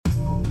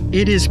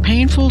It is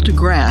painful to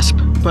grasp,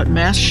 but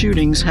mass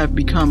shootings have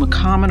become a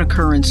common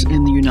occurrence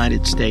in the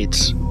United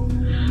States.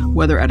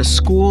 Whether at a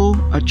school,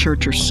 a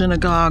church or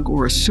synagogue,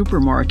 or a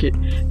supermarket,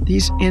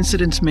 these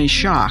incidents may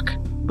shock,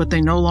 but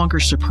they no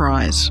longer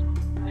surprise.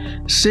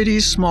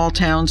 Cities, small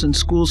towns, and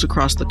schools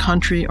across the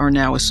country are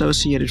now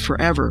associated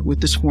forever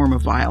with this form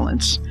of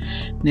violence.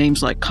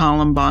 Names like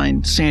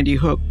Columbine, Sandy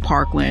Hook,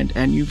 Parkland,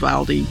 and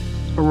Uvalde,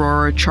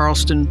 Aurora,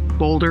 Charleston,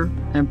 Boulder,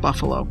 and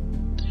Buffalo.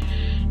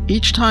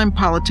 Each time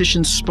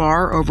politicians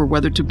spar over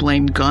whether to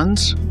blame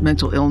guns,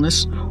 mental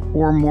illness,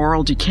 or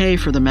moral decay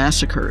for the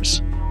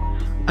massacres.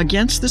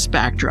 Against this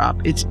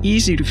backdrop, it's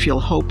easy to feel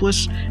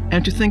hopeless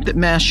and to think that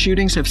mass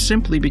shootings have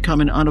simply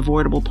become an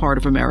unavoidable part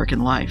of American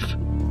life.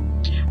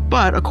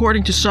 But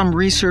according to some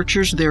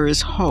researchers, there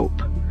is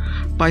hope.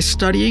 By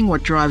studying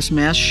what drives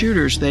mass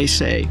shooters, they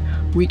say,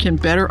 we can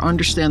better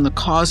understand the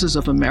causes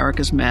of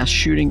America's mass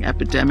shooting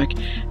epidemic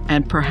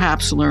and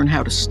perhaps learn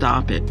how to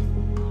stop it.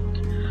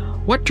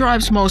 What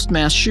drives most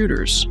mass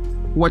shooters?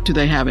 What do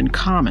they have in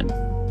common?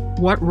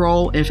 What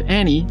role, if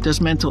any,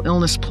 does mental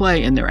illness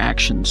play in their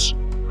actions?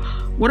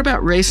 What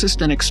about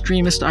racist and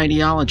extremist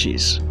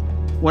ideologies?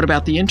 What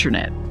about the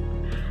internet?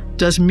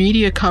 Does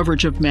media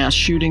coverage of mass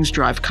shootings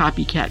drive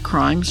copycat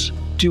crimes?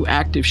 Do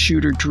active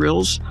shooter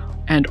drills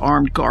and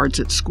armed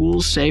guards at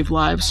schools save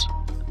lives?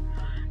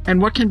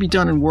 And what can be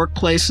done in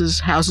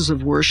workplaces, houses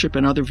of worship,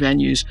 and other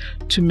venues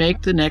to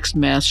make the next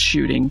mass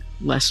shooting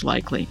less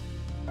likely?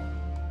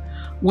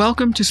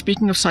 Welcome to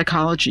Speaking of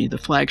Psychology, the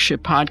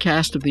flagship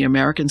podcast of the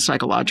American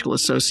Psychological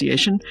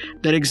Association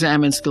that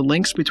examines the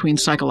links between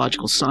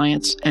psychological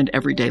science and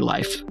everyday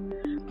life.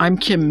 I'm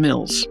Kim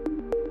Mills.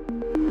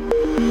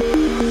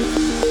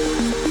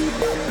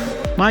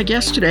 My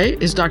guest today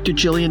is Dr.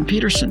 Jillian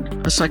Peterson,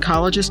 a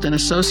psychologist and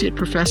associate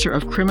professor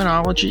of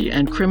criminology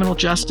and criminal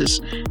justice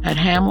at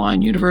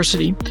Hamline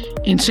University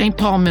in St.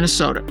 Paul,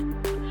 Minnesota.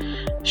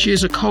 She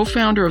is a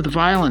co-founder of the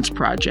Violence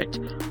Project,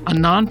 a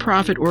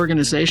nonprofit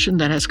organization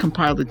that has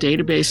compiled a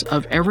database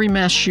of every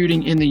mass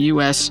shooting in the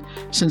U.S.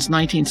 since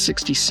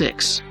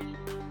 1966.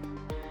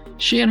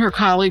 She and her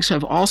colleagues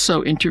have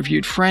also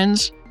interviewed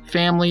friends,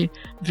 family,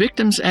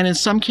 victims, and in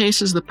some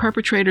cases the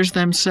perpetrators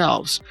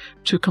themselves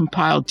to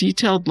compile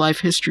detailed life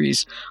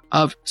histories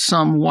of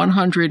some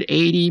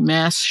 180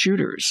 mass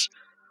shooters.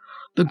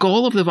 The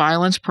goal of the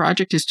Violence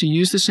Project is to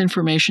use this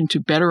information to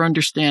better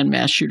understand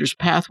mass shooters'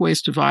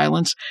 pathways to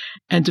violence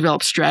and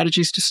develop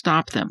strategies to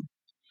stop them.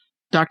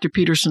 Dr.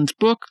 Peterson's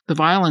book, The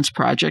Violence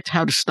Project,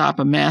 How to Stop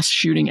a Mass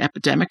Shooting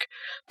Epidemic,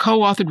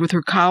 co-authored with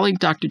her colleague,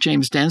 Dr.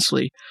 James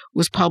Densley,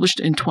 was published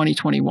in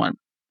 2021.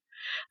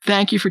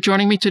 Thank you for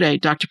joining me today,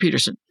 Dr.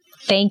 Peterson.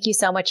 Thank you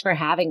so much for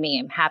having me.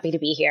 I'm happy to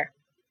be here.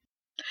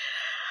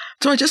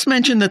 So I just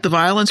mentioned that the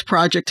Violence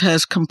Project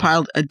has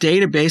compiled a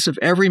database of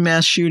every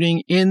mass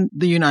shooting in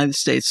the United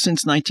States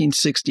since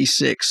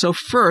 1966. So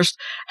first,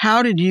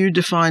 how did you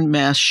define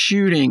mass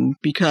shooting?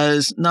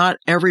 Because not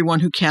everyone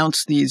who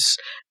counts these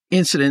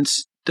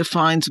incidents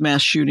defines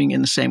mass shooting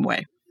in the same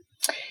way.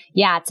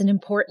 Yeah, it's an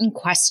important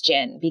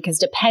question because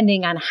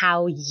depending on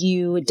how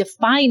you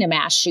define a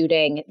mass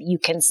shooting, you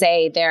can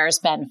say there's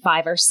been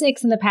 5 or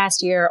 6 in the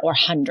past year or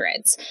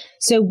hundreds.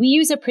 So we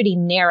use a pretty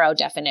narrow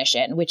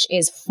definition, which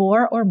is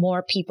 4 or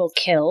more people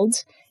killed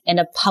in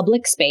a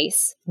public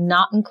space,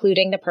 not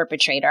including the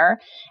perpetrator,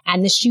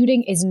 and the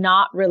shooting is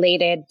not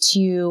related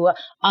to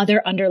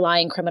other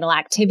underlying criminal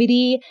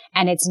activity,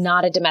 and it's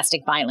not a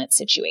domestic violence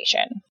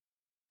situation.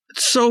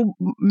 So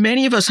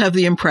many of us have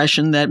the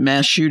impression that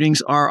mass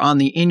shootings are on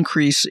the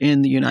increase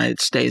in the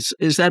United States.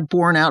 Is that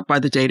borne out by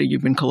the data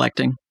you've been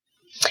collecting?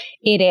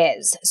 It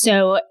is.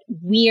 So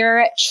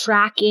we're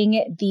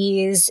tracking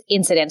these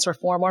incidents where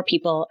 4 more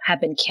people have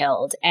been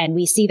killed. And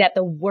we see that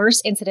the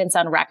worst incidents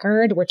on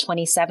record were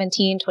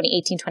 2017,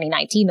 2018,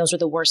 2019. Those were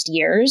the worst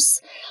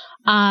years.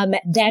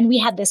 Then we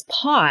had this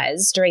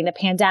pause during the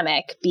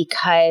pandemic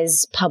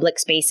because public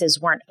spaces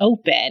weren't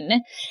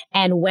open.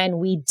 And when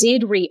we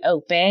did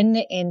reopen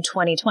in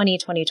 2020,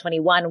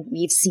 2021,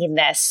 we've seen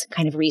this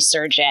kind of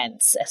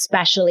resurgence,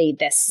 especially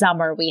this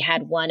summer. We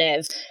had one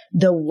of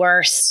the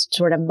worst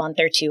sort of month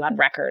or two on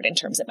record in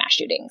terms of mass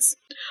shootings.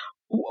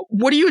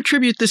 What do you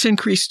attribute this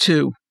increase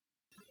to?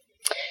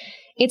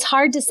 It's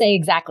hard to say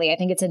exactly. I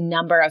think it's a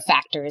number of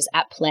factors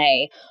at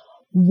play.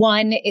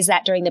 One is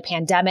that during the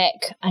pandemic,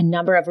 a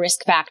number of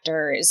risk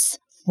factors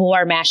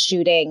for mass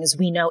shootings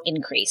we know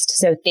increased.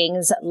 So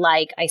things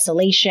like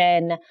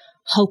isolation,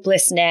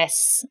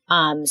 hopelessness,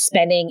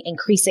 spending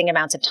increasing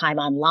amounts of time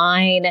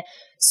online,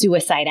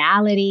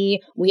 suicidality.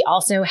 We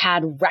also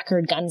had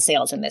record gun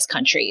sales in this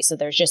country. So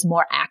there's just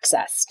more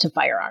access to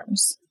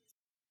firearms.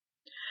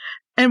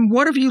 And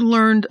what have you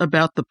learned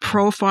about the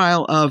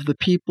profile of the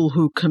people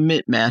who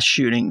commit mass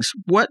shootings?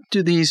 What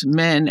do these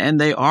men,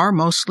 and they are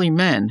mostly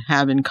men,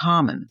 have in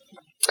common?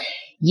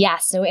 Yeah,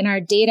 so in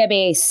our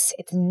database,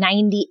 it's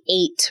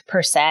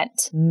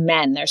 98%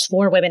 men. There's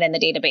 4 women in the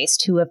database.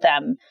 2 of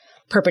them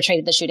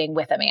perpetrated the shooting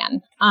with a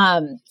man.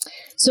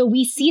 So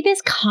we see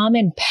this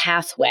common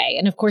pathway.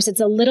 And of course,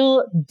 it's a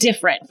little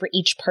different for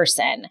each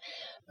person.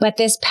 But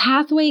this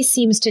pathway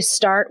seems to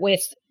start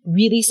with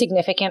really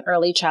significant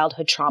early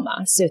childhood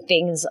trauma. So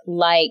things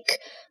like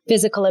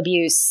physical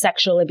abuse,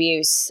 sexual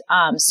abuse,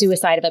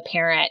 suicide of a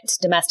parent,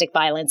 domestic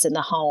violence in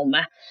the home.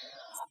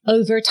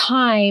 Over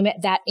time,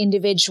 that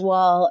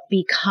individual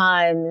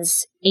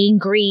becomes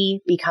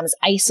angry, becomes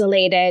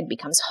isolated,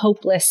 becomes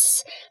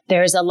hopeless.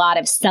 There's a lot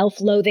of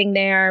self-loathing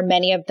there.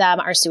 Many of them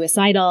are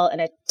suicidal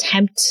and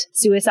attempt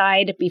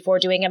suicide before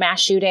doing a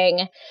mass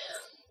shooting.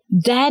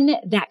 Then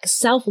that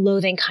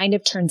self-loathing kind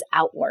of turns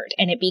outward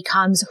and it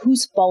becomes,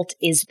 whose fault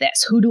is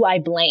this? Who do I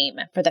blame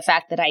for the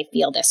fact that I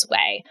feel this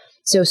way?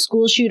 So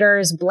school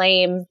shooters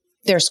blame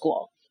their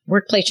school.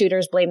 Workplace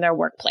shooters blame their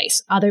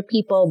workplace. Other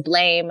people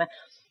blame,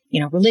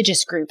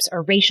 religious groups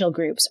or racial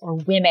groups or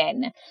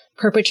women.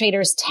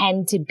 Perpetrators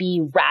tend to be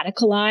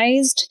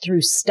radicalized through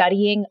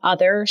studying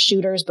other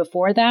shooters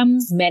before them.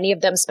 Many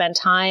of them spend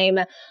time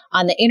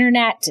on the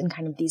internet in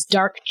kind of these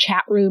dark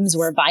chat rooms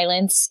where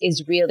violence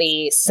is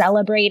really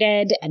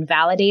celebrated and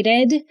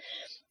validated.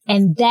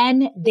 And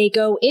then they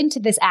go into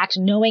this act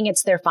knowing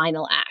it's their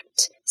final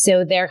act.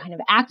 So they're kind of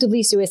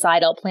actively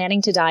suicidal,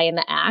 planning to die in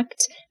the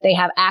act. They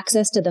have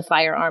access to the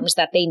firearms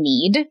that they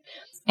need.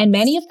 And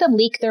many of them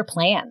leak their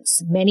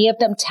plans. Many of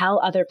them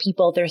tell other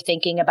people they're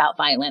thinking about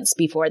violence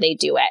before they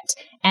do it.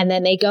 And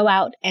then they go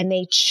out and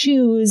they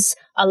choose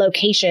a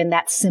location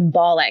that's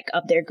symbolic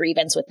of their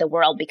grievance with the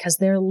world because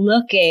they're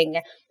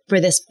looking for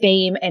this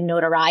fame and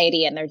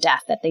notoriety in their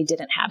death that they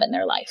didn't have in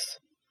their life.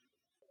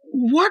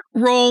 What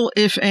role,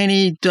 if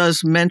any,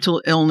 does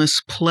mental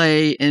illness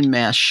play in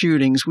mass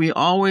shootings? We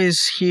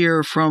always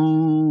hear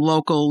from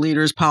local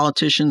leaders,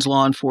 politicians,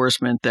 law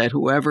enforcement that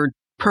whoever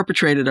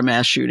perpetrated a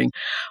mass shooting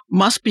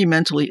must be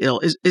mentally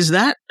ill. Is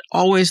that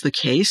always the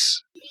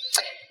case?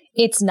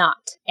 It's not.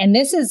 And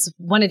this is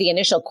one of the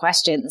initial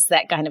questions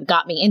that kind of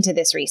got me into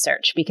this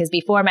research, because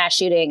before mass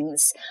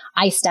shootings,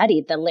 I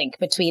studied the link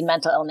between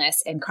mental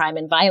illness and crime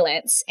and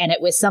violence. And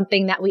it was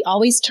something that we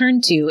always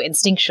turned to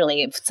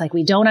instinctually. It's like,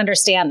 we don't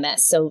understand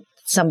this, so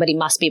somebody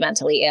must be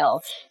mentally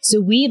ill.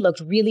 So we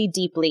looked really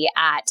deeply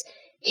at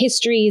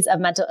histories of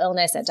mental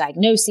illness, at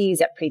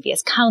diagnoses, at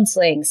previous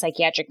counseling,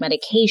 psychiatric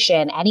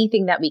medication,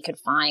 anything that we could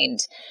find.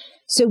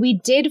 So we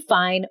did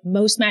find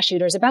most mass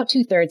shooters, about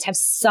 2/3, have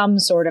some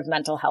sort of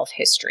mental health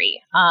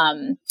history.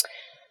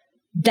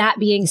 That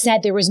being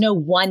said, there was no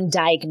one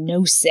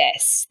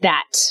diagnosis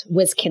that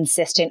was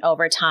consistent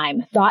over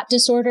time. Thought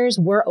disorders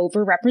were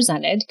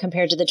overrepresented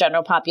compared to the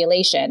general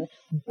population.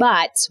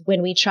 But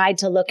when we tried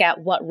to look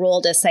at what role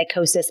does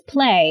psychosis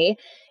play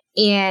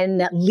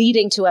in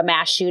leading to a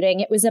mass shooting,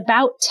 it was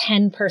about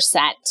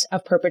 10%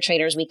 of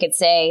perpetrators, we could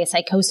say,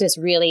 psychosis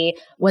really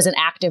was an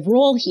active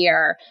role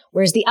here,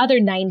 whereas the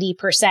other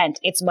 90%,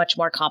 it's much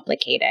more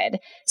complicated.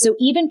 So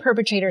even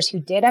perpetrators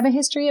who did have a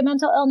history of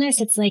mental illness,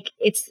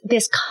 it's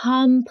this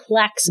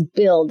complex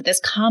build, this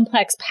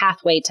complex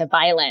pathway to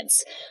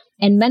violence.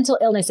 And mental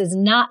illness is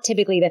not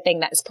typically the thing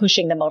that is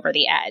pushing them over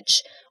the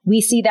edge. We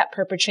see that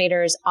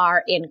perpetrators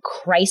are in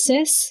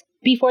crisis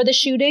before the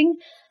shooting.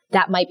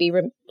 That might be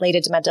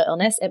related to mental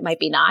illness. It might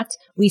be not.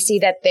 We see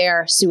that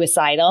they're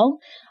suicidal.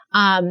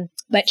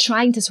 But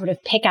trying to sort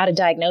of pick out a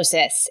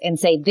diagnosis and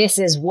say, this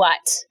is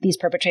what these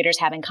perpetrators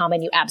have in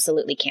common, you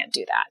absolutely can't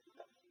do that.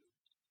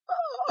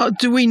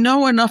 Do we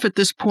know enough at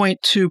this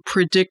point to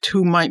predict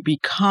who might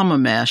become a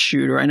mass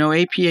shooter? I know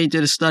APA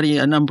did a study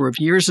a number of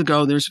years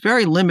ago. There's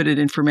very limited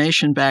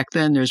information back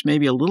then. There's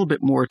maybe a little bit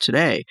more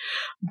today.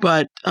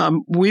 But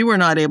we were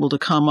not able to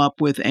come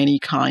up with any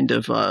kind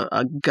of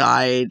a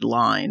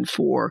guideline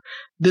for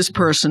this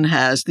person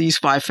has these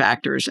 5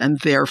 factors and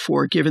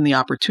therefore, given the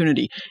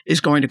opportunity,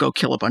 is going to go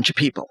kill a bunch of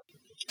people.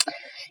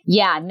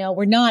 Yeah, no,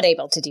 we're not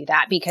able to do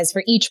that because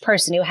for each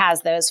person who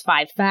has those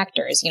 5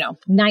 factors,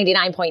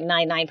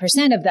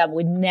 99.99% of them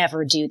would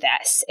never do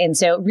this. And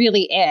so it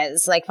really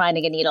is like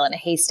finding a needle in a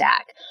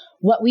haystack.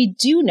 What we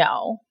do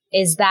know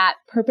is that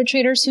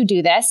perpetrators who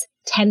do this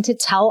tend to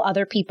tell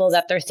other people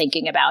that they're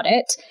thinking about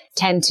it,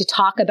 tend to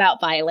talk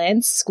about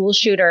violence. School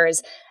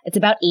shooters, it's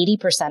about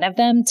 80% of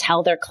them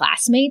tell their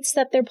classmates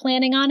that they're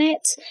planning on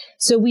it.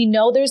 So we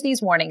know there's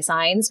these warning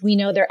signs. We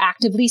know they're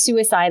actively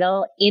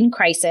suicidal, in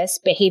crisis,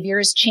 behavior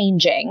is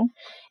changing.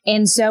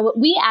 And so what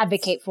we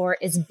advocate for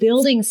is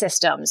building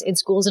systems in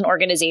schools and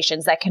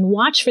organizations that can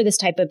watch for this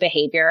type of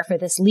behavior, for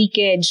this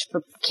leakage,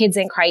 for kids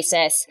in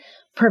crisis,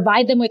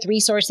 provide them with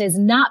resources,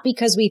 not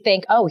because we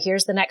think, oh,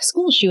 here's the next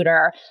school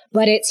shooter,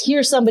 but it's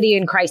here's somebody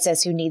in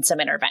crisis who needs some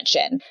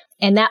intervention.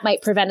 And that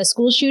might prevent a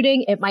school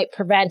shooting. It might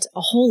prevent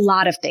a whole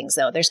lot of things,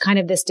 though. There's kind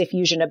of this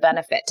diffusion of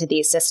benefit to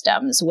these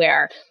systems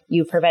where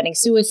you're preventing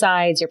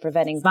suicides, you're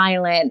preventing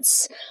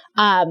violence.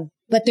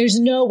 But there's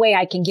no way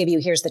I can give you,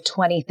 here's the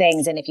 20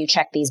 things, and if you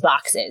check these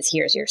boxes,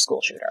 here's your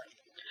school shooter.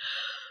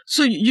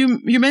 So you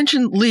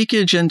mentioned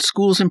leakage and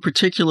schools in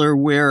particular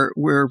where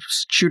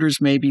shooters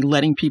may be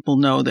letting people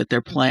know that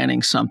they're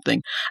planning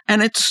something.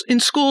 And it's in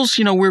schools,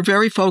 we're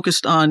very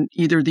focused on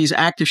either these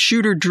active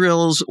shooter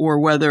drills or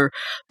whether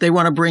they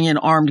want to bring in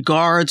armed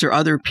guards or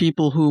other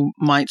people who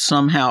might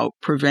somehow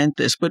prevent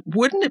this. But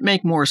wouldn't it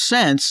make more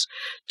sense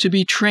to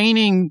be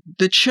training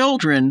the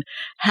children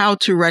how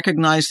to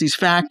recognize these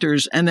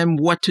factors and then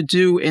what to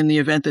do in the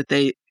event that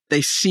they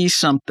see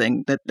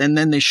something and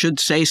then they should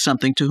say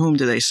something? To whom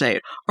do they say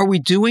it? Are we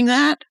doing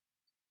that?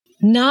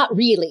 Not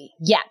really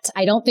yet.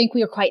 I don't think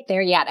we are quite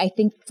there yet. I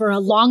think for a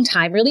long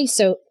time, really,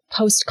 so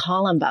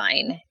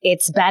post-Columbine,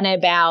 it's been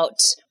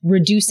about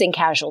reducing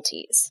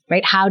casualties,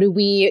 right? How do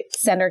we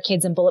send our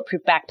kids in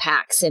bulletproof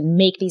backpacks and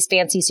make these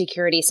fancy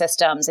security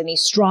systems and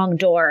these strong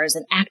doors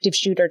and active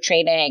shooter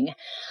training?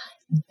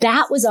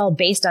 That was all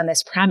based on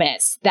this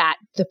premise that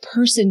the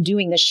person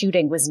doing the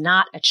shooting was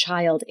not a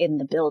child in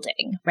the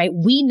building, right?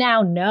 We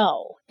now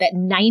know that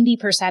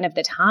 90% of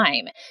the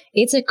time,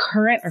 it's a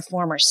current or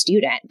former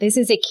student. This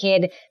is a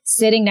kid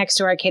sitting next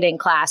to our kid in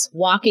class,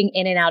 walking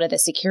in and out of the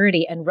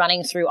security and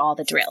running through all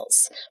the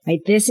drills,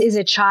 right? This is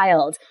a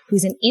child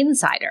who's an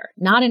insider,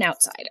 not an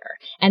outsider.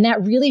 And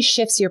that really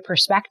shifts your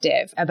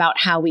perspective about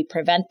how we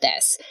prevent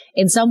this.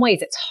 In some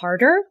ways, it's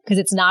harder because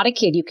it's not a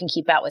kid you can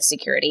keep out with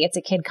security. It's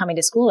a kid coming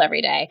to school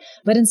every day.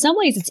 But in some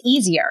ways, it's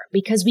easier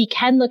because we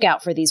can look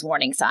out for these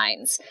warning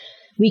signs.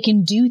 We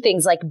can do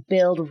things like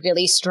build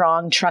really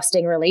strong,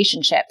 trusting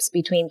relationships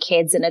between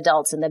kids and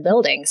adults in the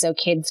building so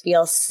kids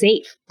feel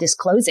safe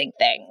disclosing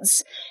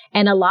things.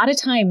 And a lot of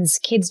times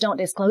kids don't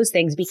disclose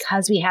things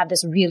because we have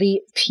this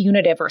really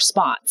punitive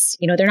response.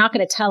 They're not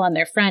going to tell on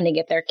their friend and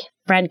get their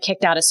friend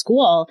kicked out of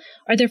school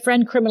or their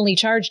friend criminally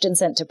charged and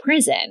sent to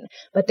prison.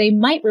 But they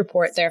might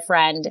report their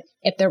friend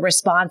if their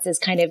response is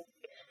kind of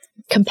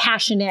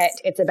compassionate.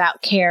 It's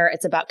about care.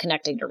 It's about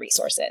connecting to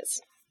resources.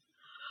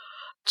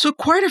 So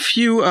quite a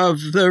few of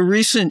the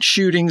recent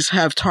shootings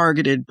have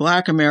targeted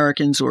Black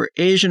Americans or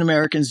Asian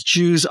Americans,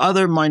 Jews,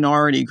 other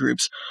minority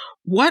groups.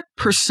 What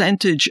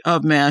percentage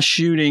of mass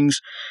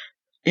shootings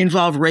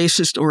involve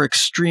racist or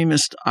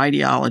extremist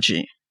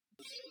ideology?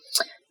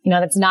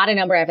 That's not a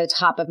number I have at the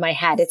top of my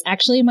head. It's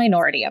actually a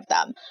minority of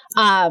them.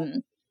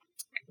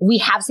 We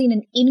have seen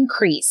an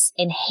increase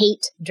in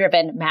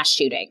hate-driven mass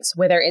shootings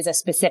where there is a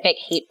specific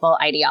hateful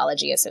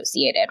ideology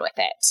associated with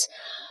it.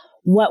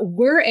 What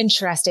we're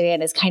interested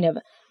in is kind of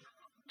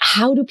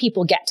how do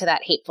people get to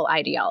that hateful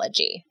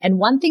ideology? And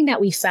one thing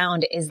that we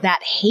found is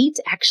that hate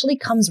actually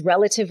comes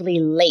relatively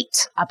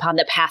late upon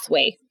the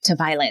pathway to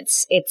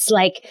violence. It's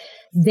like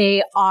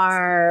they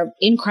are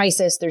in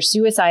crisis, they're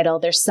suicidal,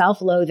 they're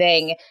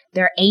self-loathing,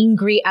 they're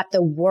angry at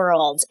the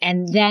world,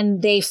 and then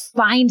they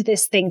find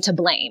this thing to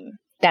blame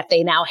that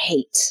they now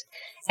hate.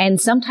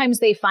 And sometimes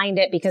they find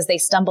it because they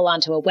stumble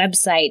onto a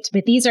website,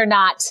 but these are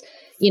not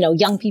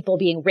young people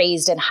being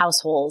raised in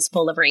households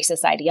full of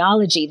racist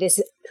ideology.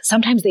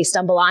 Sometimes they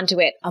stumble onto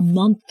it a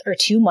month or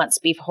 2 months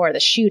before the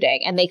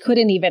shooting, and they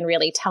couldn't even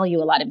really tell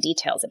you a lot of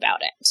details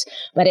about it.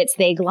 But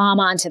they glom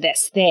onto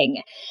this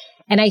thing.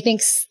 And I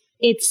think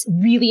it's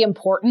really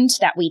important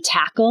that we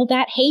tackle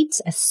that hate,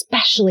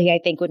 especially I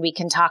think when we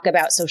can talk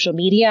about social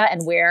media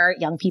and where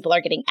young people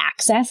are getting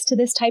access to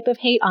this type of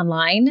hate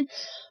online.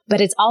 But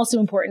it's also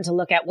important to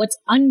look at what's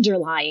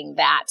underlying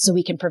that so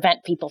we can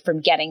prevent people from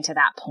getting to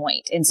that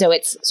point. And so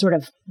it's sort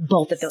of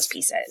both of those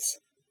pieces.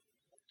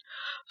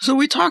 So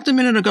we talked a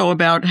minute ago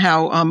about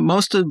how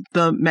most of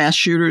the mass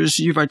shooters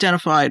you've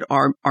identified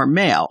are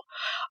male.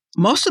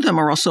 Most of them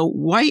are also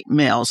white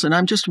males. And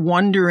I'm just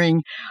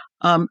wondering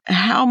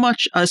how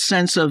much a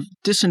sense of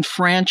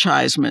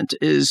disenfranchisement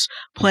is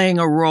playing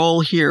a role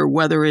here,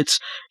 whether it's,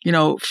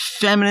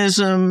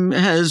 feminism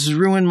has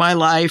ruined my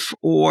life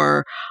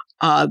or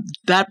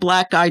that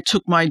Black guy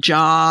took my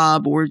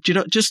job, or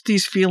just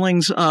these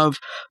feelings of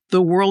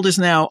the world is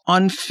now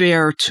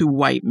unfair to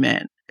white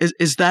men.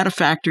 Is that a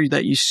factor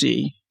that you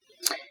see?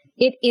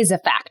 It is a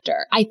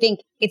factor. I think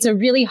it's a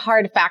really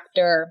hard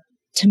factor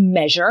to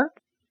measure,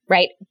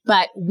 right?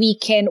 But we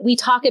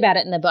talk about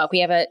it in the book. We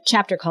have a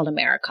chapter called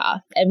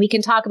America, and we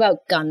can talk about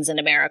guns in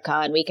America,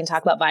 and we can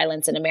talk about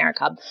violence in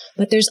America.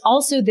 But there's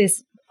also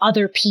this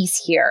other piece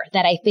here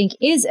that I think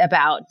is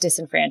about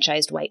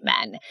disenfranchised white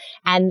men.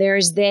 And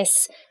there's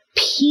this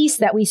piece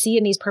that we see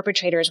in these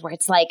perpetrators where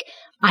it's like,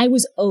 I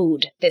was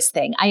owed this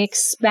thing. I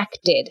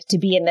expected to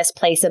be in this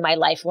place in my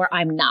life where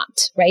I'm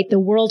not, right? The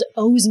world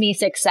owes me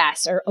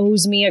success or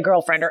owes me a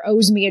girlfriend or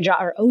owes me a job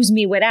or owes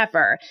me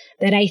whatever,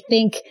 that I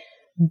think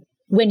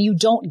when you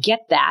don't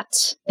get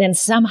that, then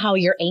somehow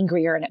you're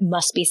angrier and it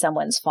must be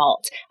someone's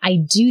fault. I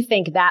do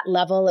think that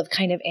level of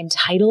kind of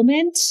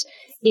entitlement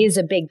is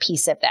a big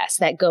piece of this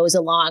that goes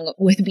along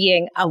with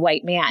being a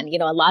white man.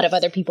 A lot of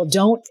other people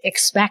don't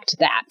expect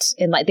that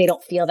and they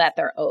don't feel that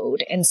they're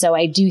owed. And so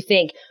I do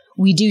think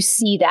we do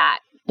see that.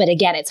 But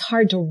again, it's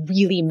hard to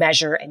really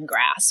measure and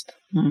grasp.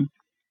 Hmm.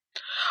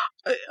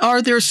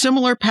 Are there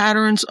similar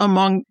patterns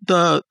among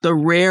the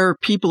rare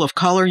people of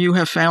color you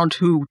have found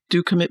who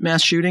do commit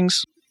mass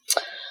shootings?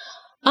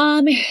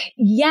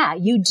 Yeah,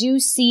 you do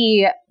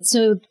see.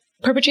 So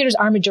perpetrators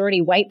are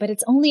majority white, but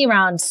it's only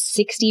around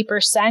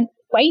 60%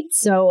 white.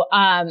 So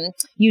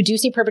you do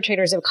see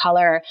perpetrators of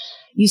color.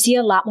 You see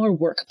a lot more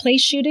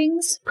workplace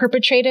shootings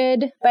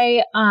perpetrated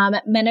by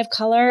men of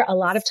color. A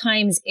lot of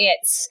times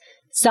it's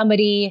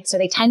somebody, so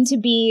they tend to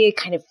be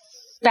kind of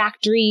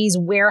factories,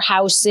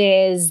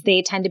 warehouses.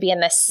 They tend to be in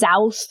the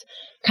South,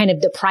 kind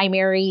of the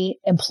primary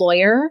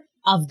employer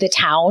of the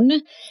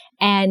town.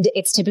 And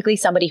it's typically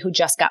somebody who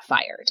just got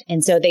fired.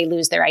 And so they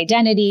lose their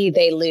identity,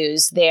 they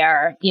lose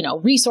their,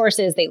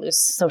 resources, they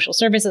lose social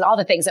services, all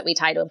the things that we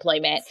tie to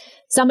employment.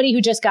 Somebody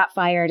who just got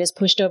fired is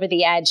pushed over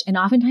the edge. And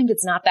oftentimes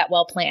it's not that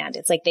well planned.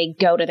 It's like they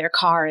go to their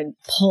car and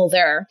pull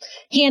their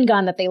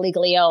handgun that they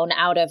legally own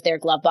out of their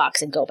glove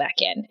box and go back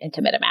in and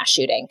commit a mass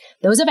shooting.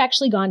 Those have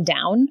actually gone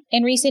down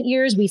in recent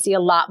years. We see a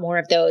lot more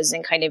of those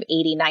in kind of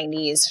 80s,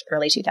 90s,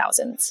 early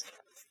 2000s.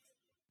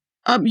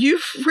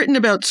 You've written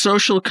about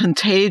social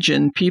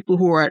contagion. People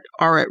who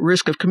are at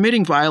risk of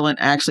committing violent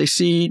acts, they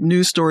see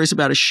news stories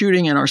about a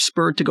shooting and are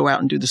spurred to go out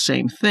and do the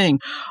same thing.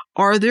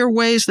 Are there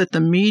ways that the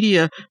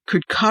media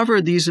could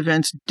cover these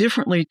events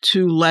differently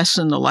to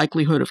lessen the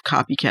likelihood of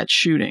copycat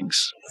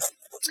shootings?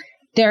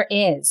 There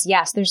is,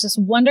 yes. There's this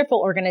wonderful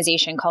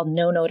organization called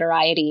No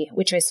Notoriety,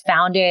 which was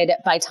founded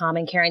by Tom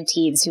and Karen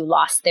Teves, who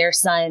lost their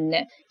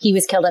son. He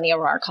was killed in the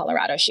Aurora,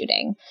 Colorado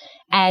shooting.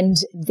 And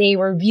they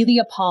were really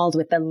appalled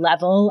with the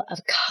level of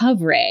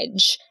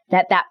coverage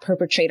that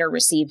perpetrator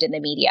received in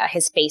the media.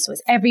 His face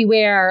was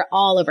everywhere,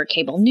 all over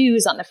cable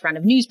news, on the front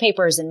of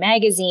newspapers and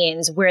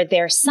magazines, where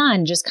their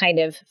son just kind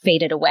of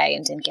faded away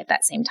and didn't get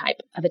that same type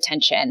of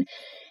attention.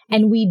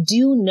 And we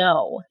do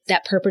know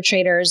that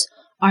perpetrators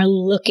are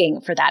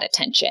looking for that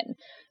attention.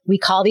 We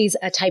call these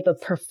a type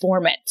of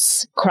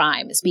performance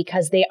crimes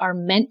because they are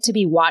meant to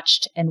be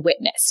watched and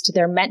witnessed.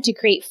 They're meant to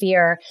create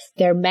fear.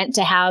 They're meant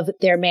to have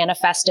their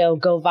manifesto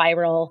go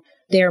viral.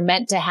 They're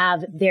meant to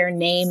have their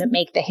name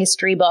make the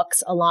history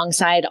books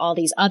alongside all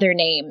these other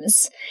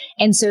names.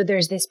 And so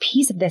there's this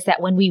piece of this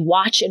that when we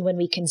watch and when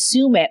we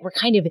consume it, we're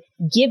kind of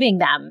giving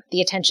them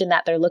the attention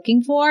that they're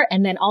looking for,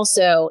 and then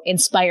also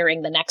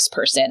inspiring the next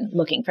person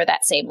looking for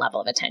that same level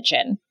of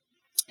attention.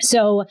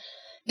 So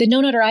the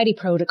No Notoriety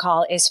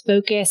protocol is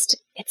focused,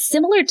 it's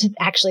similar to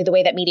actually the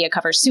way that media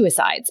covers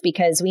suicides,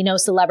 because we know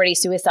celebrity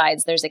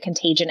suicides, there's a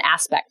contagion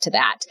aspect to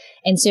that.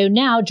 And so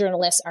now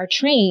journalists are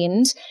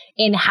trained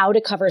in how to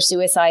cover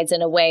suicides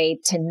in a way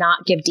to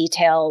not give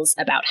details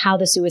about how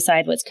the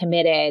suicide was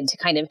committed, to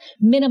kind of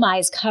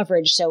minimize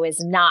coverage so as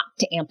not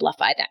to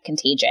amplify that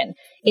contagion.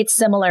 It's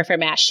similar for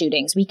mass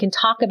shootings. We can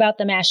talk about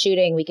the mass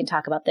shooting, we can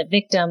talk about the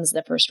victims,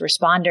 the first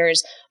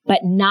responders, but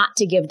not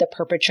to give the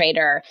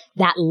perpetrator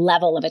that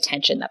level of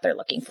attention that they're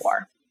looking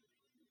for.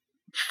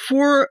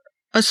 For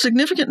a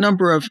significant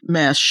number of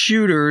mass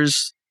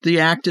shooters,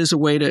 the act is a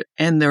way to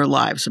end their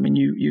lives. I mean,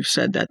 you've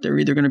said that they're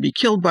either going to be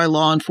killed by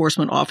law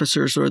enforcement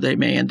officers or they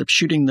may end up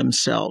shooting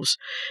themselves.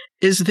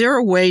 Is there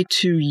a way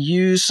to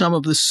use some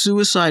of the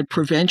suicide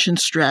prevention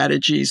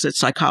strategies that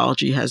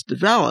psychology has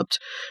developed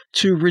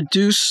to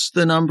reduce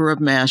the number of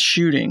mass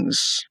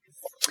shootings?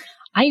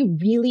 I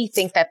really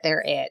think that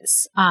there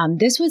is.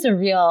 This was a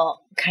real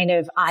kind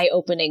of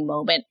eye-opening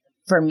moment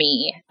for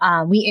me.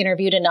 We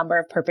interviewed a number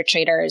of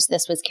perpetrators.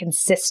 This was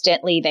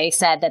consistently, they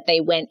said that they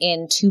went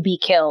in to be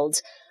killed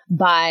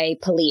by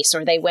police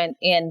or they went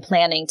in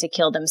planning to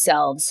kill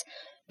themselves.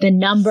 The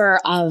number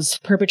of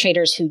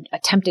perpetrators who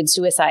attempted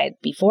suicide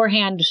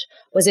beforehand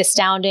was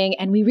astounding.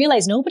 And we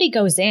realized nobody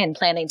goes in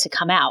planning to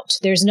come out.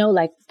 There's no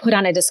put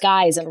on a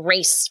disguise and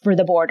race for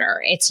the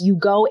border. It's you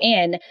go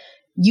in.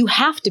 You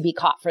have to be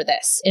caught for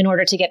this in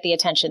order to get the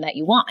attention that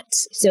you want.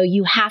 So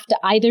you have to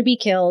either be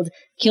killed,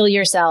 kill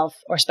yourself,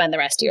 or spend the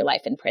rest of your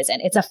life in prison.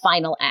 It's a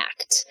final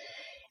act.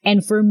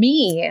 And for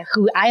me,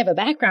 who I have a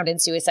background in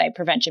suicide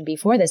prevention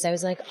before this, I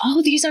was like,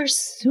 oh, these are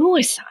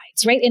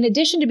suicides, right? In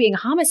addition to being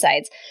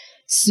homicides,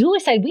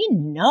 suicide, we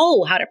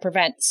know how to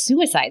prevent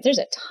suicides. There's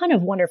a ton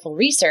of wonderful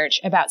research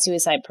about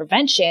suicide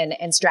prevention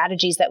and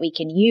strategies that we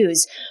can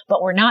use,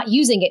 but we're not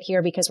using it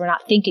here because we're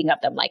not thinking of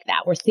them like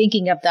that. We're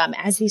thinking of them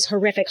as these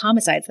horrific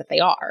homicides that they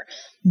are.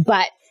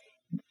 But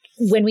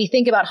when we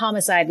think about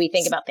homicide, we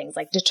think about things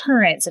like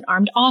deterrence and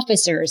armed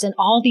officers and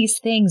all these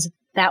things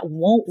that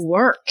won't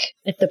work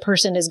if the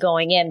person is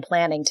going in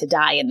planning to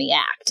die in the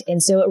act.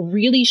 And so it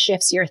really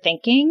shifts your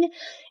thinking.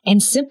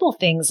 And simple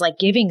things like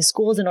giving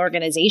schools and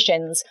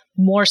organizations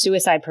more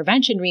suicide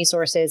prevention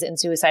resources and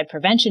suicide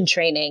prevention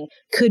training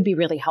could be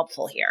really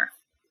helpful here.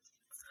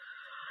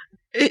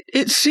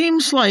 It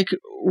seems like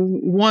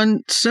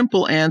one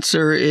simple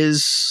answer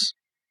is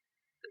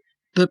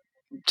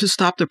to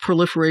stop the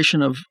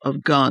proliferation of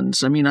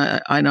guns. I mean,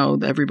 I know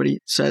that everybody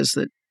says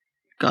that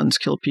guns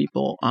kill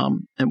people,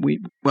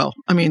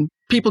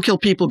 people kill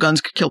people, guns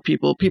kill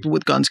people, people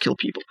with guns kill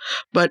people.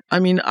 But I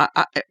mean,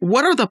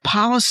 what are the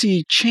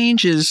policy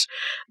changes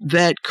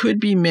that could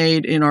be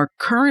made in our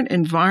current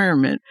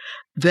environment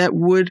that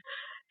would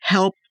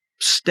help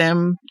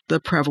stem the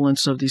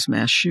prevalence of these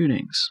mass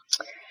shootings?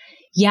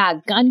 Yeah,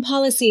 gun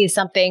policy is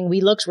something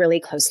we looked really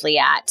closely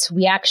at.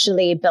 We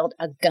actually built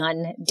a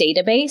gun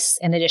database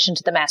in addition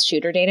to the mass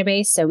shooter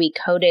database. So we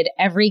coded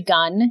every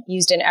gun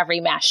used in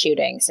every mass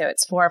shooting. So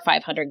it's 400 or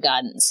 500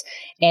 guns.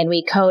 And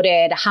we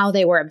coded how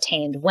they were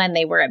obtained, when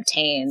they were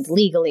obtained,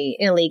 legally,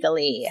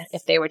 illegally,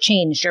 if they were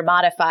changed or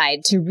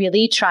modified, to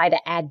really try to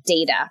add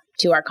data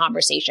to our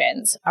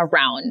conversations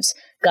around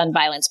gun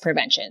violence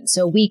prevention.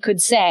 So we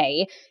could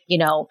say,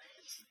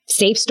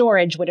 safe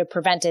storage would have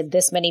prevented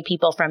this many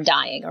people from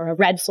dying, or a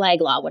red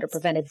flag law would have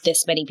prevented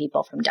this many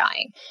people from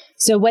dying.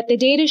 So what the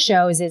data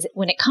shows is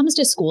when it comes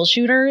to school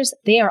shooters,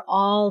 they are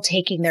all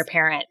taking their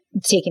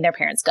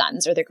parents'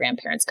 guns or their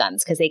grandparents'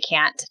 guns because they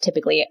can't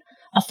typically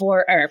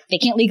afford, or they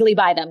can't legally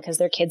buy them because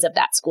they're kids of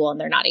that school and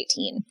they're not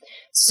 18.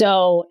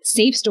 So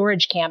safe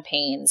storage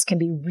campaigns can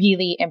be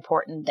really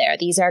important there.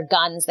 These are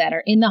guns that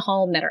are in the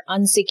home, that are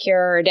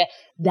unsecured,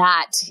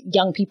 that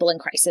young people in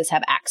crisis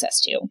have access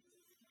to.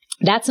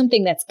 That's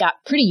something that's got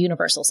pretty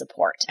universal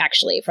support,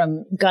 actually,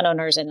 from gun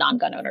owners and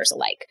non-gun owners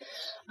alike.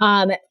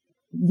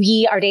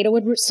 Our data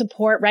would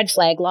support red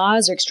flag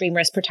laws or extreme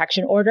risk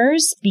protection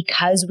orders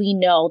because we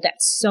know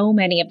that so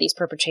many of these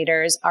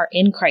perpetrators are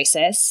in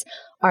crisis,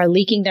 are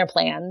leaking their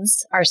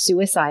plans, are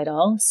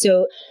suicidal.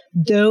 So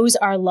those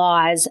are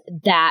laws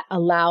that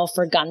allow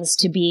for guns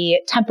to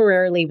be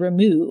temporarily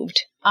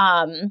removed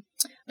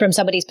from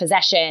somebody's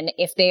possession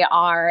if they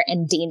are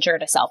in danger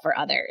to self or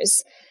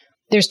others.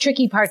 There's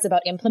tricky parts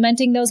about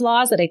implementing those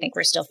laws that I think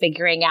we're still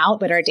figuring out,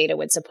 but our data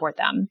would support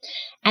them.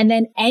 And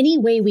then any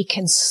way we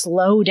can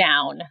slow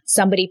down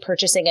somebody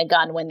purchasing a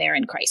gun when they're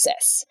in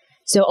crisis.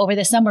 So over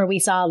the summer, we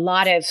saw a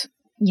lot of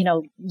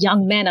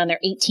young men on their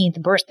 18th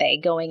birthday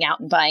going out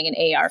and buying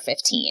an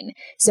AR-15.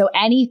 So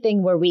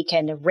anything where we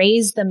can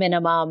raise the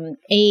minimum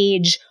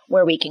age,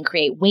 where we can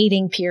create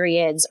waiting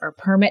periods or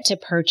permit to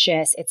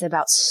purchase, it's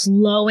about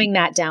slowing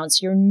that down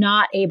so you're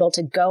not able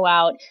to go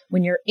out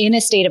when you're in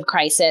a state of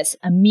crisis,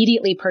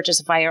 immediately purchase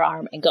a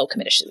firearm and go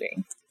commit a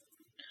shooting.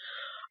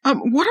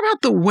 What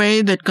about the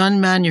way that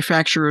gun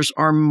manufacturers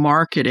are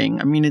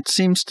marketing? I mean, it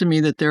seems to me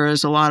that there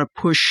is a lot of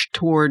push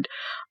toward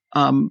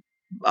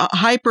a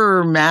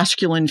hyper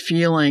masculine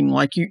feeling,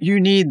 like you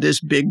need this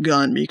big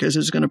gun because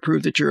it's going to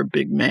prove that you're a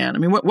big man. I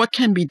mean, what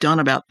can be done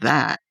about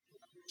that?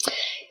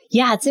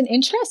 Yeah, it's an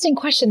interesting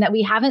question that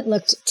we haven't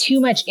looked too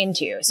much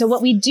into. So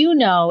what we do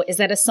know is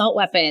that assault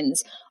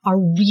weapons are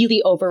really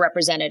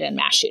overrepresented in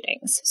mass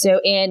shootings. So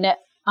in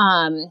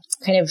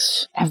kind of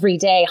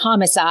everyday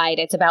homicide,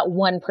 it's about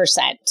 1%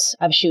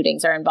 of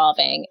shootings are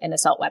involving an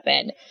assault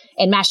weapon.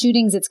 In mass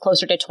shootings, it's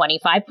closer to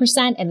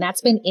 25%, and that's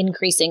been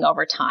increasing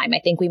over time. I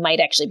think we might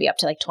actually be up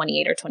to like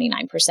 28 or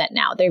 29%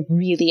 now. They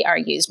really are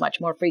used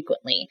much more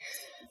frequently.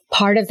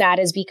 Part of that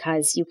is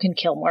because you can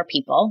kill more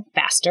people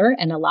faster.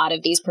 And a lot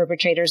of these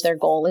perpetrators, their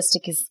goal is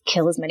to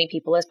kill as many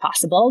people as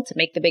possible to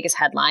make the biggest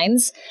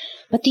headlines.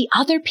 But the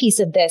other piece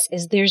of this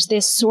is there's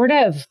this sort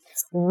of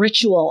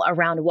ritual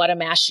around what a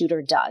mass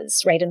shooter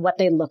does, right? And what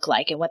they look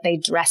like and what they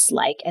dress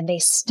like. And they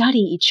study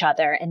each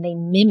other and they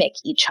mimic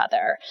each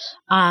other.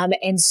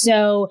 And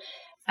so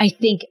I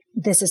think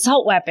this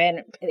assault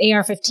weapon,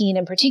 AR-15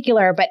 in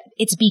particular, but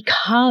it's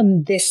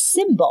become this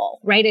symbol,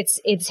 right?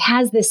 It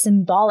has this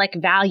symbolic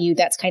value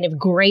that's kind of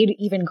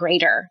even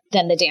greater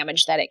than the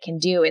damage that it can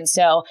do. And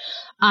so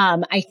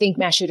I think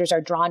mass shooters are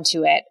drawn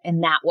to it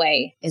in that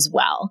way as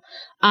well.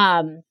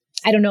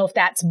 I don't know if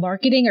that's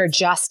marketing or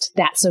just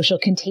that social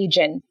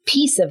contagion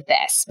piece of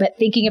this, but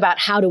thinking about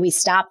how do we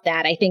stop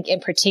that, I think in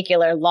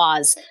particular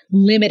laws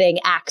limiting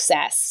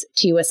access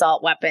to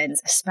assault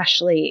weapons,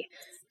 especially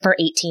for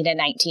 18 and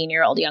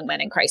 19-year-old young men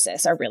in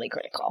crisis, are really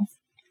critical.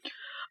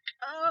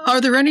 Are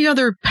there any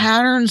other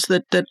patterns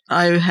that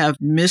I have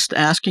missed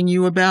asking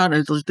you about?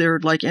 Is there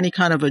like any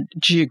kind of a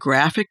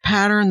geographic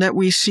pattern that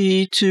we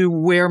see to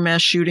where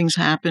mass shootings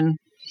happen?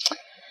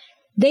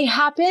 They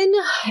happen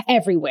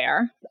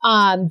everywhere.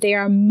 They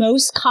are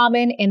most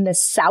common in the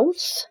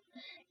South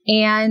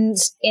and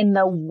in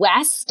the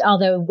West,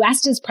 although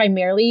West is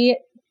primarily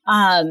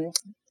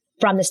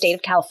from the state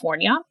of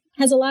California,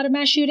 has a lot of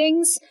mass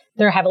shootings.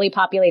 They're a heavily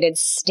populated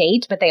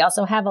state, but they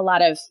also have a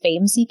lot of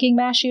fame-seeking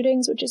mass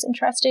shootings, which is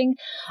interesting.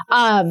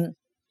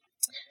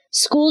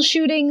 School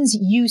shootings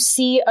you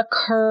see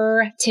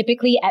occur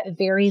typically at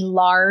very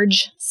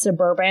large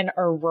suburban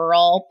or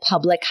rural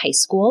public high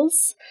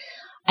schools.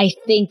 I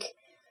think,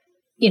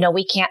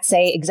 we can't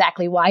say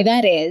exactly why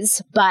that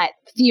is, but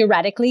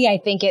theoretically, I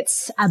think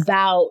it's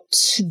about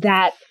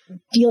that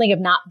feeling of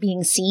not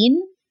being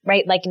seen,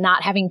 right? Like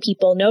not having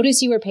people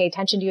notice you or pay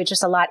attention to you. It's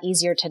just a lot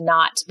easier to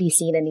not be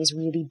seen in these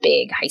really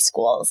big high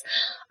schools.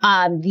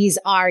 These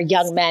are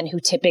young men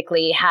who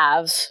typically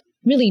have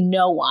really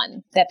no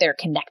one that they're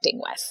connecting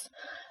with.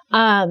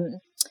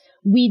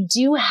 We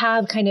do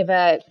have kind of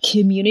a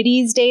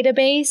communities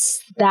database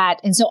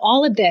and so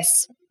all of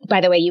this, by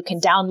the way, you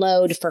can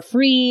download for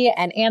free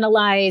and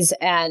analyze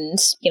and,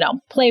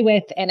 play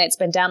with. And it's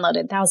been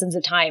downloaded thousands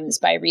of times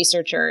by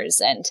researchers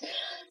and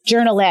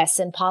journalists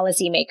and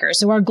policymakers.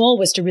 So our goal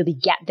was to really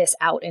get this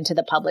out into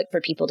the public for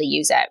people to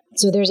use it.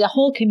 So there's a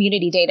whole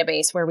community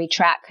database where we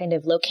track kind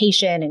of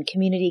location and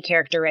community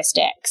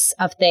characteristics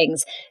of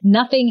things.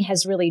 Nothing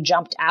has really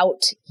jumped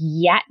out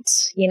yet.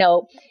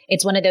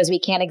 It's one of those we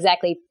can't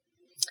exactly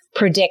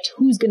predict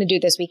who's going to do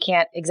this. We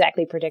can't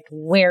exactly predict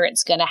where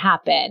it's going to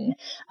happen.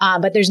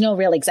 But there's no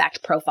real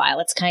exact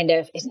profile. It's kind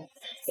of,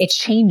 it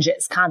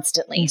changes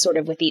constantly sort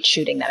of with each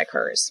shooting that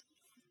occurs.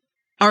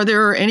 Are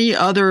there any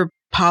other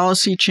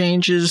policy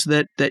changes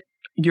that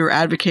you're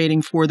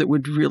advocating for that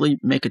would really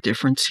make a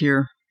difference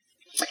here?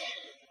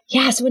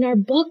 Yeah, so in our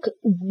book,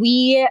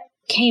 we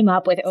came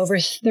up with over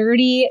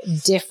 30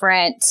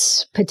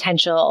 different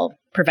potential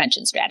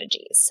prevention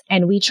strategies.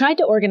 And we tried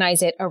to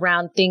organize it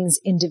around things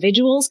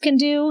individuals can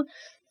do,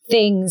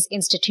 things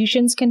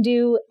institutions can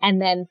do,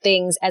 and then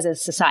things as a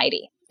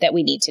society that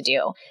we need to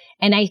do.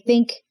 And I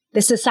think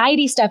the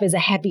society stuff is a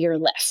heavier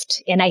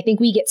lift. And I think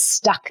we get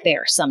stuck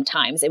there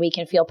sometimes and we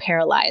can feel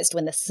paralyzed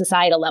when the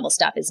societal level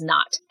stuff is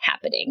not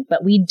happening.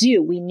 But we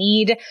do. We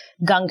need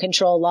gun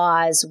control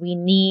laws. We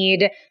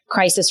need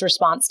crisis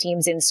response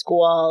teams in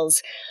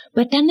schools.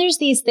 But then there's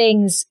these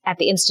things at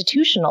the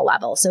institutional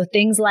level. So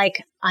things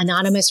like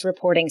anonymous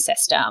reporting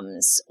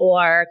systems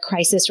or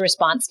crisis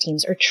response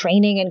teams or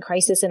training in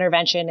crisis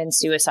intervention and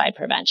suicide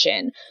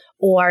prevention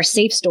or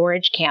safe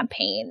storage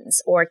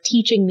campaigns or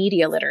teaching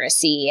media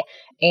literacy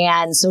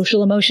and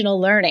social emotional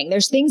learning.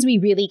 There's things we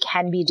really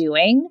can be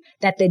doing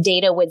that the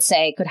data would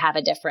say could have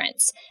a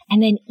difference.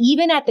 And then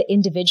even at the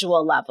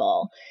individual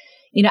level,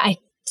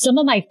 some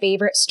of my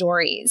favorite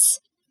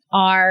stories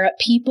are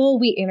people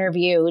we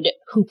interviewed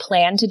who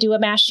planned to do a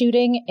mass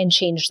shooting and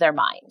changed their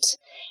mind.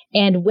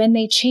 And when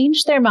they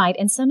changed their mind,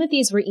 and some of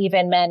these were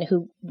even men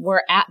who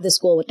were at the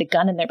school with the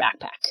gun in their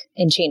backpack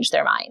and changed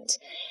their mind.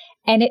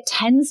 And it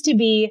tends to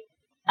be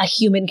a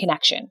human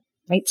connection,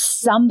 right?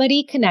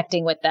 Somebody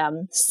connecting with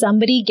them,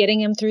 somebody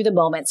getting them through the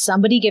moment,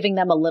 somebody giving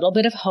them a little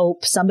bit of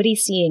hope, somebody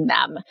seeing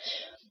them.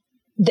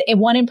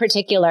 One in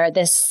particular,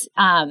 this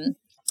man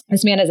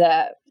has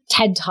a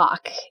TED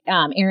Talk,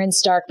 Aaron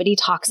Stark, but he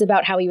talks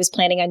about how he was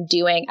planning on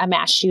doing a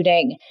mass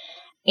shooting.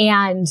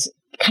 And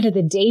kind of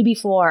the day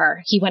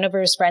before, he went over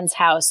to his friend's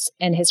house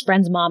and his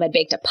friend's mom had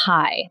baked a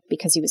pie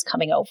because he was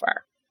coming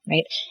over,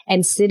 right?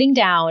 And sitting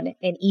down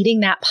and eating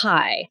that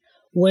pie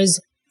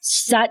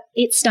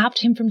it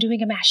stopped him from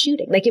doing a mass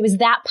shooting. Like it was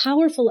that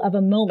powerful of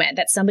a moment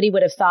that somebody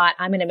would have thought,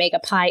 I'm going to make a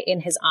pie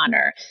in his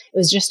honor. It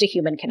was just a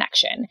human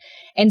connection.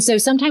 And so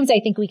sometimes I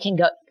think we can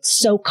get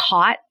so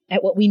caught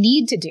at what we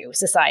need to do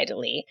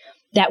societally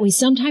that we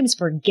sometimes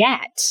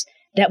forget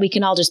that we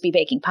can all just be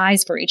baking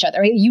pies for each other.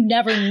 Right? You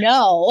never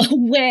know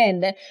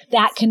when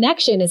that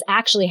connection is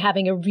actually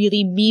having a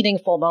really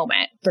meaningful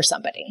moment for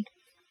somebody.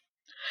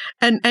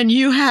 And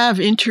you have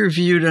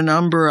interviewed a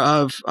number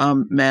of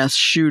mass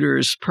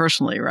shooters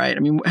personally, right? I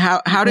mean,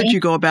 how did you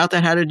go about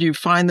that? How did you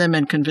find them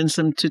and convince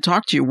them to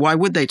talk to you? Why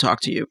would they talk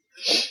to you?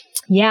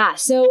 Yeah.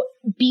 So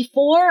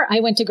before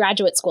I went to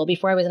graduate school,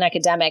 before I was an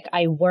academic,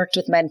 I worked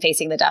with men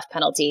facing the death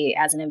penalty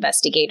as an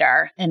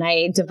investigator, and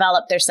I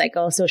developed their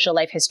psychosocial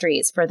life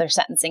histories for their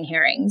sentencing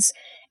hearings.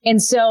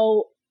 And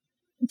so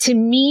to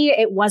me,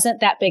 it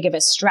wasn't that big of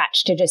a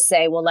stretch to just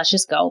say, well, let's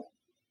just go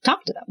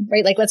talk to them,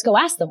 right? Like, let's go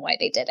ask them why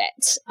they did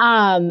it.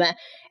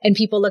 And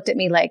people looked at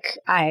me like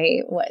I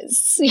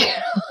was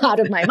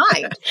out of my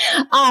mind.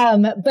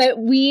 But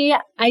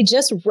I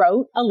just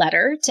wrote a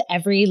letter to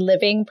every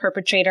living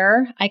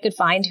perpetrator I could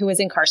find who was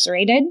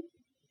incarcerated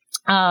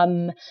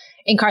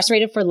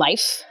for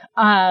life.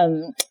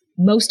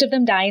 Most of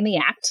them die in the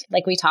act,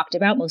 like we talked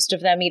about. Most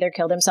of them either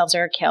killed themselves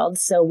or are killed.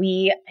 So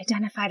we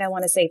identified, I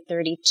want to say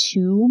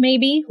 32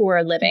 maybe, who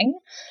are living.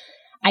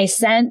 I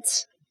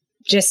sent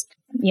just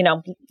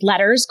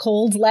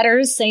cold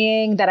letters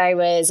saying that I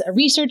was a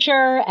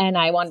researcher and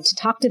I wanted to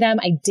talk to them.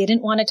 I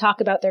didn't want to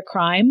talk about their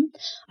crime.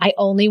 I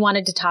only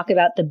wanted to talk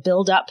about the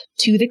build up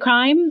to the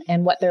crime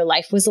and what their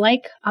life was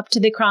like up to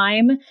the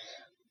crime.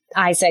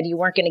 I said you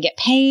weren't going to get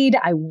paid.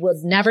 I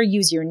would never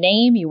use your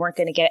name. You weren't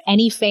going to get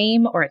any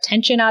fame or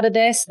attention out of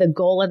this. The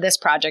goal of this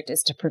project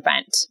is to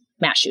prevent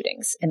mass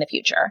shootings in the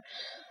future.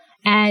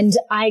 And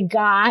I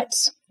got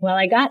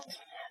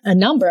a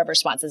number of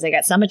responses. I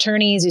got some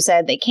attorneys who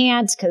said they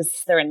can't because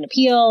they're in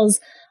appeals.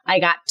 I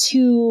got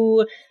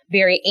 2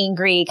 very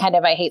angry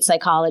I hate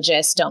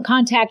psychologists, don't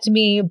contact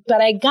me. But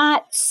I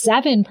got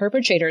 7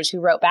 perpetrators who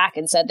wrote back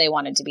and said they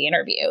wanted to be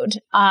interviewed.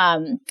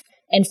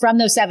 And from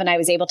those 7, I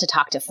was able to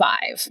talk to 5.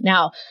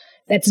 Now,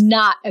 that's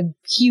not a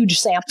huge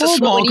sample. It's a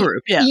small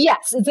group, yeah.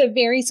 Yes, it's a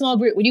very small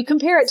group. When you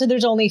compare it to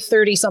there's only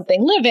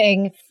 30-something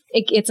living,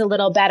 it's a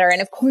little better.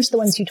 And of course, the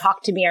ones who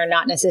talk to me are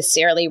not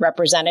necessarily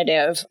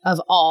representative of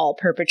all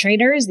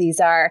perpetrators. These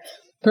are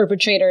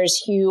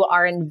perpetrators who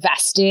are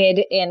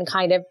invested in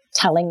kind of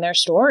telling their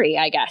story,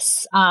 I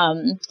guess,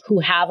 who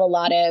have a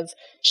lot of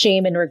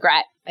shame and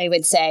regret, I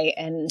would say,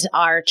 and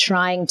are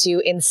trying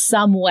to, in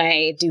some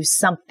way, do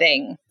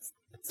something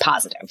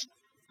positive.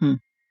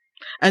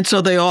 And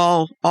so they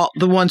all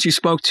the ones you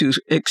spoke to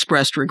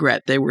expressed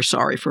regret. They were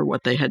sorry for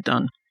what they had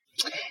done.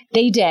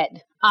 They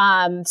did.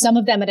 Some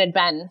of them it had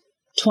been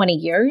 20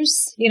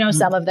 years,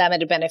 some of them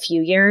it had been a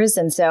few years.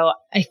 And so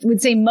I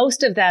would say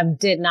most of them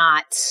did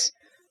not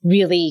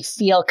really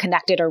feel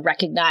connected or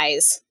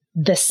recognize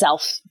the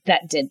self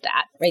that did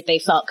that, right? They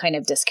felt kind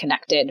of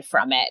disconnected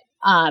from it.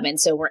 And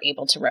so we're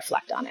able to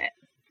reflect on it.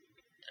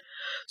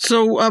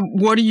 So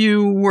what are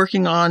you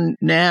working on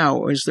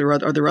now?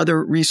 Are there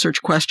other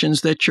research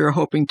questions that you're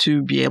hoping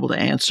to be able to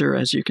answer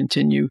as you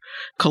continue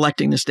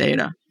collecting this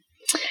data?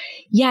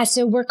 Yeah,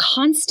 so we're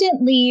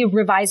constantly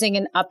revising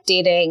and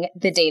updating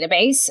the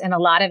database, and a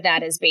lot of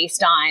that is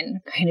based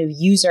on kind of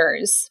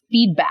users'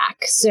 feedback.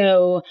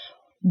 So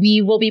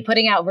we will be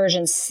putting out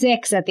version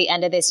 6 at the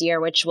end of this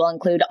year, which will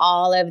include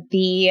all of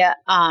the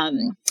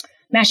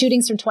mass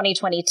shootings from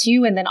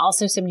 2022 and then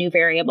also some new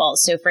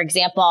variables. So, for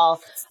example,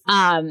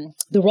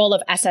 the role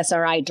of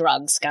SSRI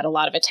drugs got a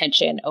lot of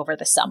attention over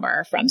the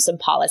summer from some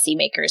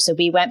policymakers. So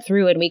we went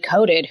through and we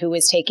coded who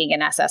was taking an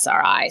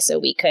SSRI so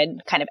we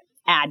could kind of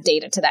add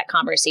data to that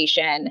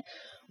conversation.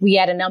 We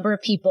had a number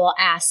of people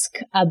ask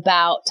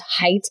about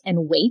height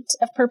and weight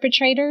of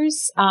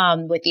perpetrators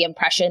with the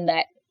impression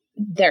that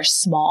they're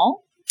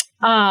small.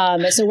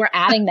 So we're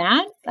adding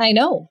that. I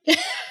know.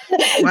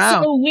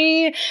 Wow. So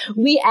we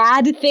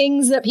add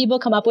things that people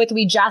come up with.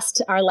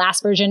 Our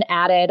last version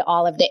added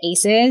all of the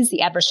ACEs,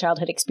 the Adverse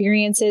Childhood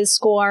Experiences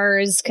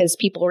scores, because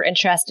people were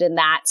interested in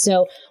that.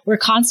 So we're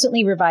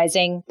constantly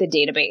revising the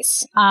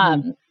database.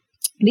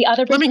 The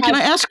other can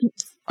I ask?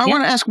 I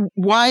want to ask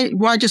why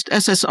just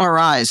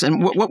SSRIs,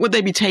 and what would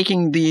they be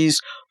taking these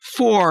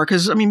for?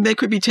 Because they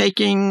could be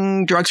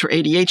taking drugs for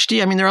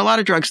ADHD. There are a lot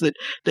of drugs that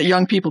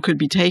young people could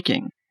be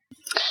taking.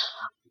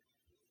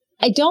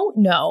 I don't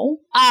know.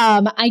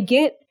 I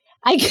get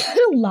a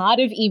lot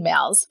of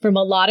emails from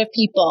a lot of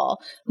people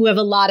who have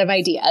a lot of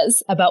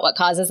ideas about what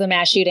causes a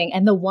mass shooting.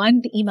 And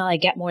the email I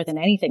get more than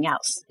anything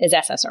else is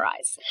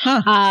SSRIs.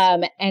 Huh.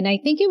 And I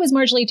think it was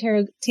Marjorie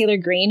Taylor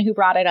Greene who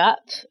brought it up.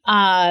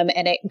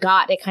 And it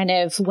kind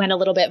of went a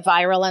little bit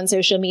viral on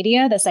social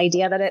media, this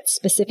idea that it's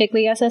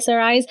specifically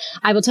SSRIs.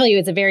 I will tell you,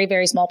 it's a very,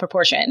 very small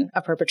proportion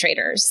of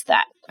perpetrators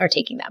that are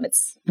taking them.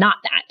 It's not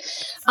that.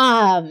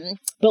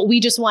 But we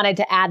just wanted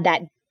to add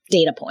that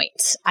data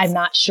point. I'm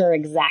not sure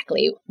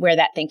exactly where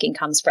that thinking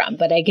comes from,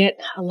 but I get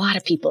a lot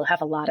of people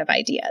have a lot of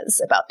ideas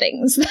about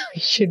things that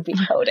we should be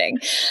coding.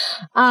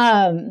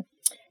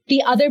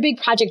 The other big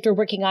project we're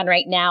working on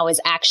right now is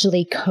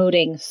actually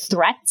coding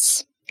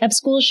threats of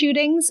school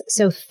shootings.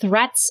 So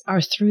threats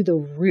are through the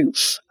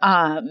roof,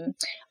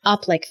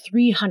 up like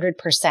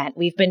 300%.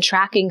 We've been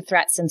tracking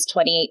threats since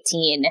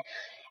 2018.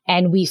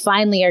 And we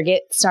finally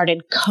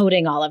started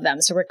coding all of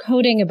them. So we're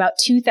coding about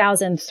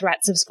 2,000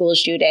 threats of school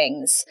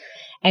shootings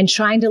and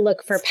trying to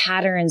look for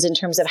patterns in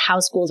terms of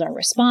how schools are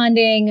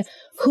responding,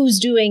 who's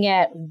doing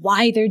it,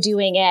 why they're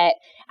doing it.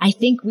 I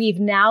think we've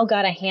now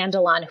got a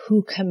handle on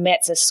who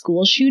commits a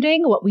school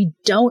shooting. What we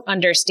don't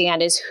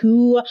understand is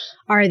who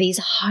are these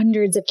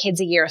hundreds of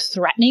kids a year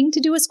threatening to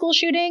do a school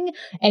shooting,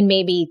 and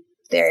maybe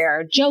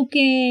they're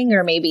joking,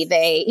 or maybe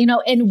they,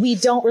 and we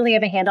don't really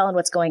have a handle on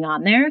what's going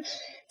on there.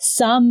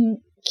 Some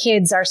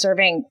kids are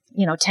serving,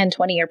 10,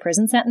 20-year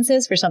prison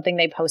sentences for something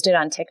they posted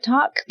on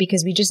TikTok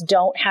because we just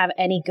don't have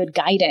any good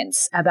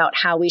guidance about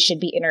how we should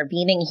be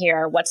intervening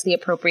here. What's the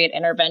appropriate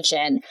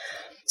intervention?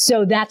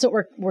 So that's what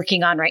we're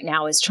working on right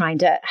now, is trying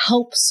to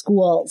help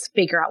schools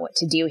figure out what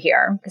to do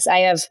here. Because I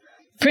have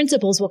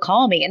principals will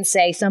call me and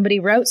say, somebody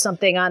wrote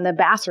something on the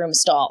bathroom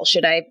stall.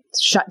 Should I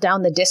shut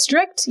down the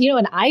district?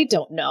 And I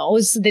don't know.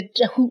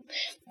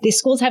 The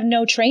schools have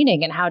no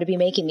training in how to be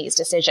making these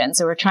decisions.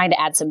 So we're trying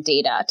to add some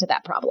data to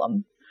that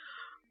problem.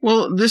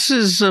 Well, this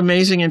is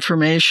amazing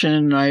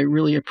information. I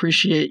really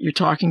appreciate you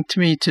talking to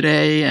me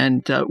today,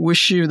 and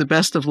wish you the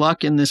best of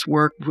luck in this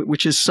work,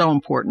 which is so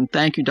important.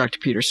 Thank you, Dr.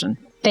 Peterson.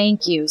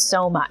 Thank you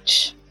so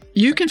much.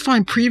 You can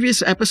find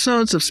previous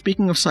episodes of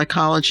Speaking of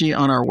Psychology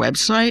on our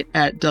website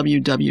at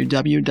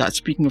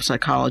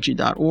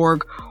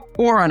www.speakingofpsychology.org,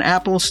 or on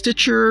Apple,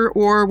 Stitcher,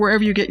 or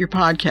wherever you get your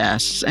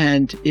podcasts.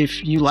 And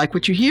if you like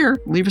what you hear,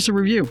 leave us a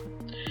review.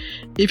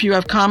 If you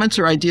have comments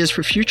or ideas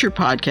for future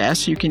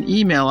podcasts, you can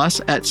email us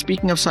at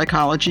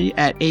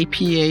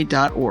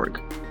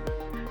speakingofpsychology@apa.org.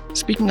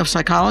 Speaking of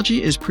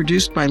Psychology is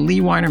produced by Lee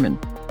Weinerman.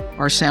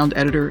 Our sound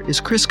editor is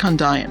Chris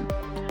Kondayan.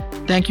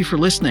 Thank you for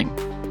listening.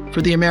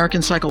 For the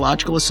American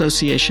Psychological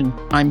Association,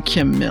 I'm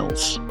Kim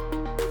Mills.